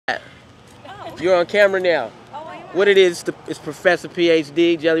You're on camera now. What it is, it's Professor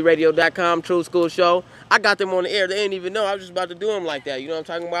PhD, JellyRadio.com, True School Show. I got them on the air. They didn't even know I was just about to do them like that. You know what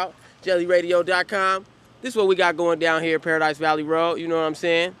I'm talking about? JellyRadio.com. This is what we got going down here, Paradise Valley Road. You know what I'm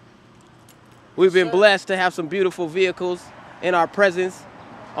saying? We've been blessed to have some beautiful vehicles in our presence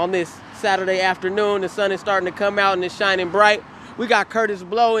on this Saturday afternoon. The sun is starting to come out and it's shining bright. We got Curtis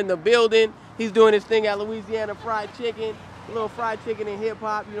Blow in the building. He's doing his thing at Louisiana Fried Chicken. A little fried chicken and hip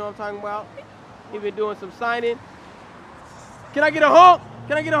hop, you know what I'm talking about? He's been doing some signing. Can I get a honk?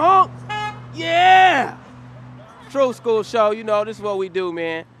 Can I get a honk? Yeah! True School Show, you know, this is what we do,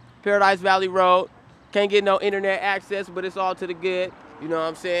 man. Paradise Valley Road. Can't get no internet access, but it's all to the good. You know what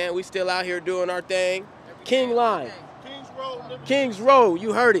I'm saying? We still out here doing our thing. King Line. Kings Road,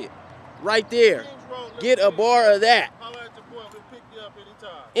 you heard it. Right there. Get a bar of that.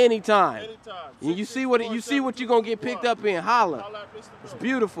 Anytime. You see what you're gonna get picked up in. Holla. It's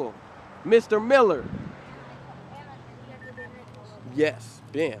beautiful. Mr. Miller. Yes,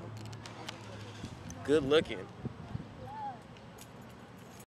 bam. Good looking.